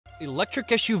Electric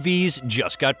SUVs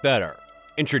just got better.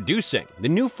 Introducing the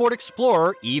new Ford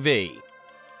Explorer EV.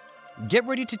 Get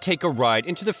ready to take a ride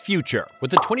into the future with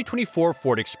the 2024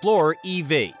 Ford Explorer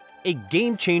EV, a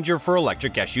game changer for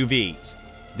electric SUVs.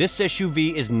 This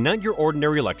SUV is not your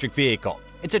ordinary electric vehicle.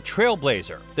 It's a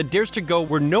trailblazer that dares to go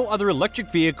where no other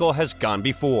electric vehicle has gone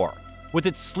before. With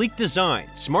its sleek design,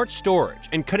 smart storage,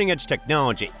 and cutting-edge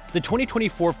technology, the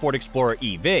 2024 Ford Explorer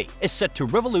EV is set to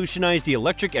revolutionize the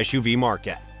electric SUV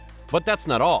market. But that's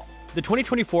not all. The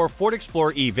 2024 Ford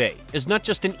Explorer EV is not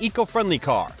just an eco-friendly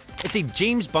car. It's a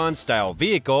James Bond-style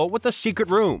vehicle with a secret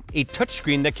room, a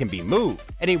touchscreen that can be moved,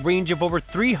 and a range of over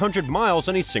 300 miles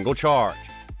on a single charge.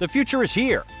 The future is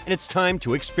here, and it's time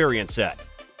to experience it.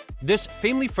 This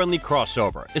family-friendly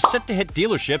crossover is set to hit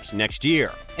dealerships next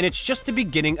year, and it's just the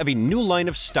beginning of a new line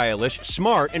of stylish,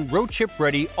 smart, and road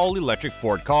trip-ready all-electric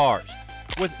Ford cars.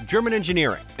 With German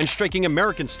engineering and striking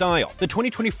American style, the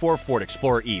 2024 Ford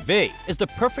Explorer EV is the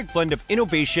perfect blend of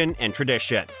innovation and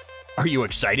tradition. Are you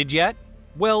excited yet?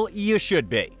 Well, you should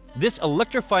be. This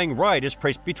electrifying ride is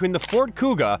priced between the Ford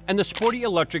Kuga and the sporty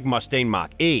electric Mustang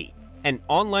Mach-E, and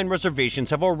online reservations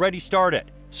have already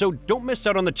started. So don't miss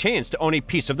out on the chance to own a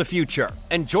piece of the future,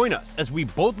 and join us as we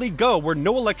boldly go where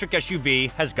no electric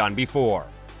SUV has gone before.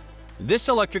 This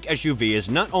electric SUV is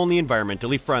not only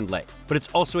environmentally friendly, but it's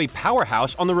also a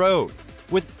powerhouse on the road.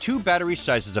 With two battery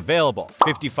sizes available,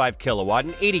 55 kilowatt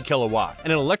and 80 kilowatt,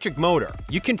 and an electric motor,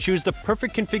 you can choose the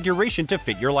perfect configuration to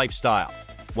fit your lifestyle.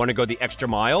 Want to go the extra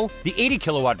mile? The 80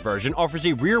 kilowatt version offers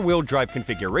a rear-wheel drive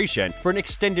configuration for an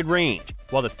extended range,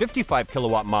 while the 55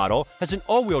 kilowatt model has an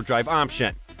all-wheel drive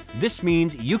option. This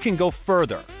means you can go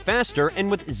further, faster, and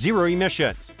with zero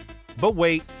emissions. But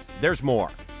wait, there's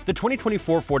more. The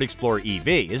 2024 Ford Explorer EV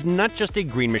is not just a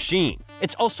green machine,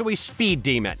 it's also a speed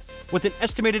demon. With an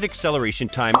estimated acceleration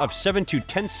time of 7 to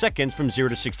 10 seconds from 0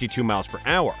 to 62 miles per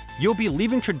hour, you'll be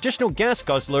leaving traditional gas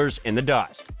guzzlers in the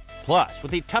dust. Plus,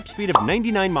 with a top speed of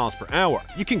 99 miles per hour,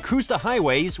 you can cruise the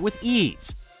highways with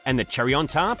ease. And the cherry on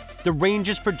top? The range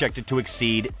is projected to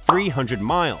exceed 300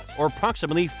 miles, or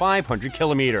approximately 500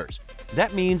 kilometers.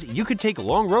 That means you could take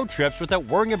long road trips without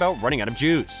worrying about running out of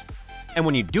juice. And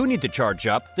when you do need to charge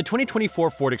up, the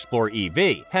 2024 Ford Explorer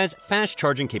EV has fast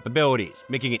charging capabilities,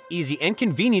 making it easy and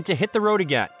convenient to hit the road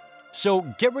again. So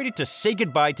get ready to say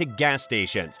goodbye to gas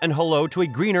stations and hello to a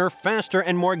greener, faster,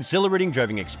 and more exhilarating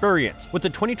driving experience with the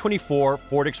 2024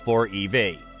 Ford Explorer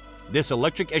EV. This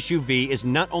electric SUV is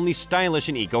not only stylish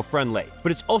and eco-friendly,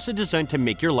 but it's also designed to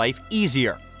make your life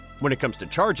easier. When it comes to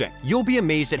charging, you'll be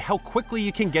amazed at how quickly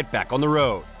you can get back on the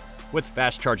road. With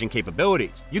fast charging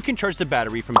capabilities, you can charge the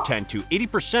battery from 10 to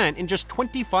 80% in just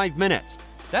 25 minutes.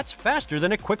 That's faster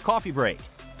than a quick coffee break.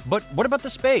 But what about the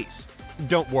space?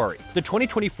 Don't worry, the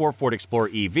 2024 Ford Explorer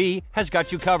EV has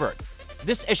got you covered.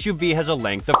 This SUV has a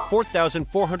length of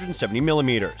 4,470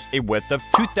 millimeters, a width of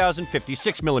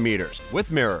 2,056 millimeters with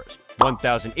mirrors,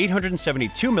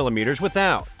 1,872 millimeters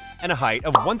without, and a height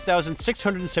of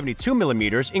 1,672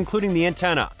 millimeters including the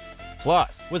antenna.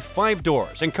 Plus, with 5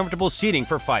 doors and comfortable seating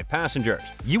for 5 passengers,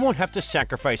 you won't have to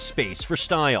sacrifice space for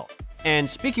style. And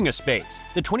speaking of space,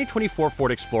 the 2024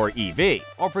 Ford Explorer EV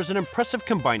offers an impressive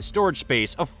combined storage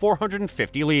space of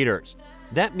 450 liters.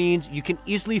 That means you can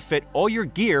easily fit all your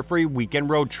gear for a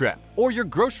weekend road trip, or your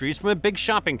groceries from a big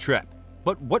shopping trip.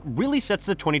 But what really sets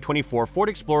the 2024 Ford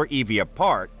Explorer EV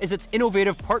apart is its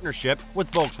innovative partnership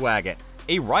with Volkswagen,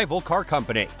 a rival car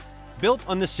company. Built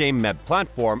on the same MEB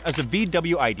platform as the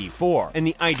VW ID.4 and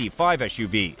the ID.5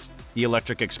 SUVs, the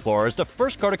electric Explorer is the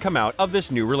first car to come out of this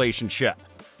new relationship.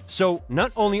 So,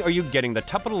 not only are you getting the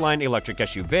top-of-the-line electric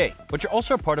SUV, but you're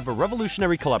also a part of a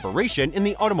revolutionary collaboration in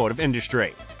the automotive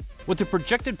industry. With a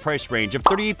projected price range of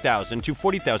 38,000 to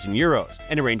 40,000 euros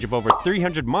and a range of over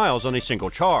 300 miles on a single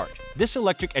charge, this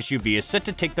electric SUV is set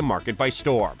to take the market by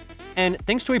storm. And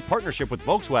thanks to a partnership with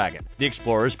Volkswagen, the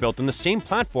Explorer is built on the same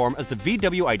platform as the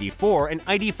VW ID.4 and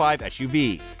ID.5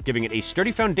 SUVs, giving it a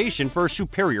sturdy foundation for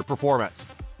superior performance.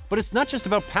 But it's not just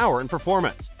about power and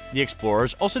performance. The Explorer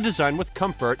is also designed with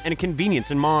comfort and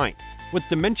convenience in mind. With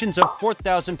dimensions of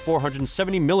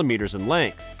 4,470 millimeters in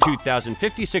length,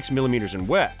 2,056 millimeters in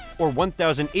width, or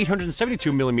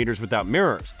 1,872 millimeters without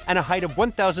mirrors, and a height of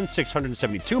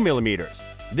 1,672 millimeters,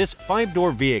 this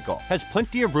 5-door vehicle has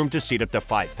plenty of room to seat up to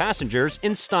 5 passengers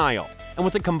in style. And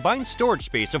with a combined storage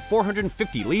space of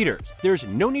 450 liters, there's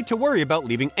no need to worry about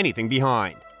leaving anything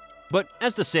behind. But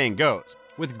as the saying goes,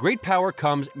 with great power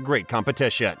comes great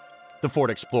competition. The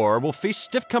Ford Explorer will face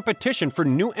stiff competition for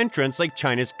new entrants like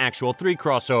China's Actual 3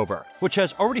 crossover, which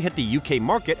has already hit the UK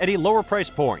market at a lower price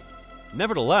point.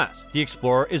 Nevertheless, the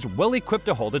Explorer is well equipped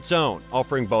to hold its own,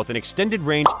 offering both an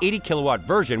extended-range 80-kilowatt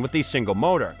version with a single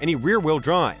motor and a rear-wheel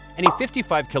drive, and a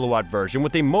 55-kilowatt version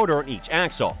with a motor on each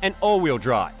axle and all-wheel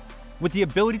drive. With the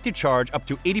ability to charge up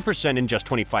to 80% in just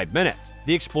 25 minutes,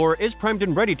 the Explorer is primed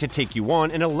and ready to take you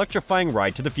on an electrifying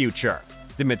ride to the future.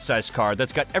 The midsize car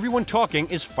that's got everyone talking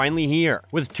is finally here,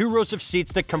 with 2 rows of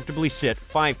seats that comfortably sit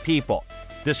 5 people.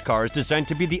 This car is designed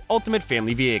to be the ultimate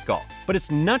family vehicle, but it's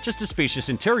not just a spacious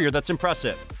interior that's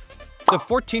impressive. The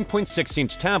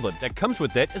 14.6-inch tablet that comes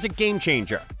with it is a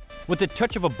game-changer. With the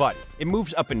touch of a button, it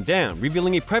moves up and down,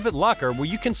 revealing a private locker where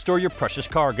you can store your precious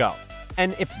cargo.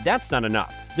 And if that's not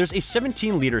enough, there's a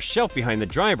 17-liter shelf behind the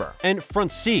driver and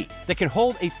front seat that can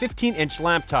hold a 15-inch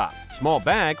laptop, small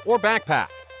bag, or backpack.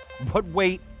 But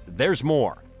wait, there's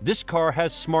more. This car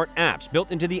has smart apps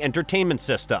built into the entertainment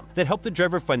system that help the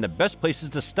driver find the best places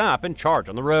to stop and charge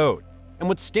on the road. And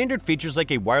with standard features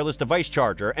like a wireless device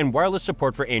charger and wireless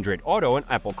support for Android Auto and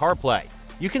Apple CarPlay,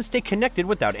 you can stay connected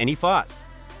without any fuss.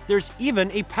 There's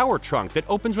even a power trunk that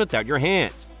opens without your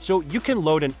hands, so you can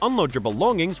load and unload your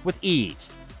belongings with ease.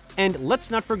 And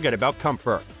let's not forget about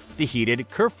comfort. The heated,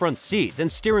 curved front seats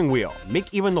and steering wheel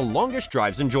make even the longest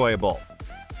drives enjoyable.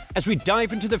 As we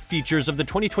dive into the features of the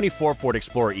 2024 Ford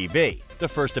Explorer EV, the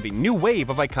first of a new wave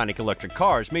of iconic electric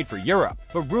cars made for Europe,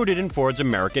 but rooted in Ford's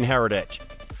American heritage.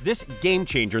 This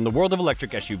game-changer in the world of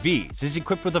electric SUVs is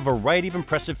equipped with a variety of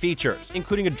impressive features,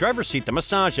 including a driver's seat that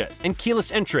massages and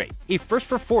keyless entry, a first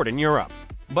for Ford in Europe.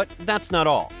 But that's not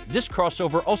all. This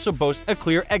crossover also boasts a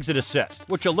clear exit assist,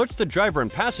 which alerts the driver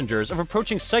and passengers of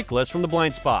approaching cyclists from the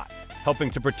blind spot,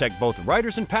 helping to protect both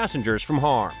riders and passengers from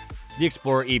harm. The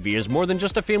Explorer EV is more than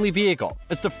just a family vehicle.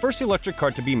 It's the first electric car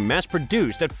to be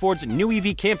mass-produced at Ford's new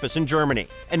EV campus in Germany,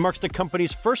 and marks the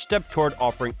company's first step toward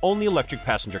offering only electric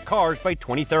passenger cars by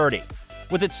 2030.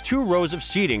 With its 2 rows of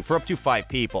seating for up to 5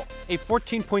 people, a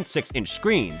 14.6-inch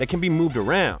screen that can be moved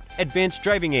around, advanced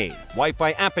driving aid,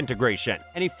 Wi-Fi app integration,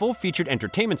 and a full-featured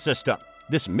entertainment system,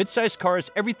 this midsize car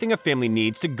is everything a family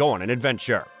needs to go on an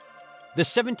adventure. The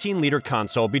 17-liter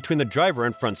console between the driver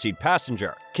and front seat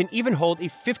passenger can even hold a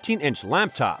 15-inch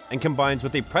laptop and combines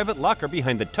with a private locker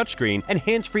behind the touchscreen and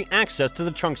hands-free access to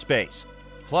the trunk space.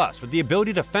 Plus, with the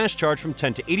ability to fast charge from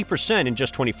 10 to 80% in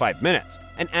just 25 minutes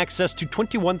and access to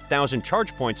 21,000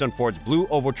 charge points on Ford's Blue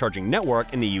Oval charging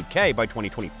network in the UK by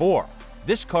 2024,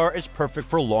 this car is perfect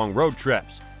for long road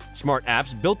trips. Smart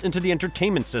apps built into the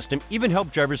entertainment system even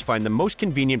help drivers find the most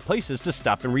convenient places to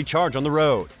stop and recharge on the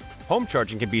road. Home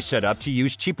charging can be set up to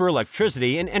use cheaper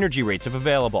electricity and energy rates if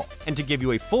available, and to give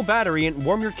you a full battery and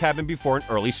warm your cabin before an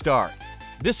early start.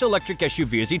 This electric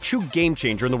SUV is a true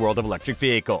game-changer in the world of electric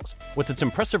vehicles, with its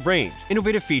impressive range,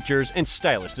 innovative features, and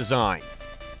stylish design.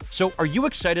 So, are you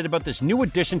excited about this new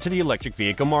addition to the electric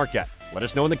vehicle market? Let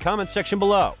us know in the comments section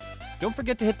below. Don't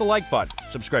forget to hit the like button,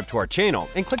 subscribe to our channel,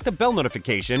 and click the bell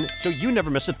notification so you never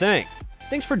miss a thing.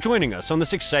 Thanks for joining us on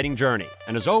this exciting journey,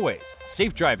 and as always,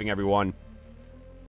 safe driving, everyone.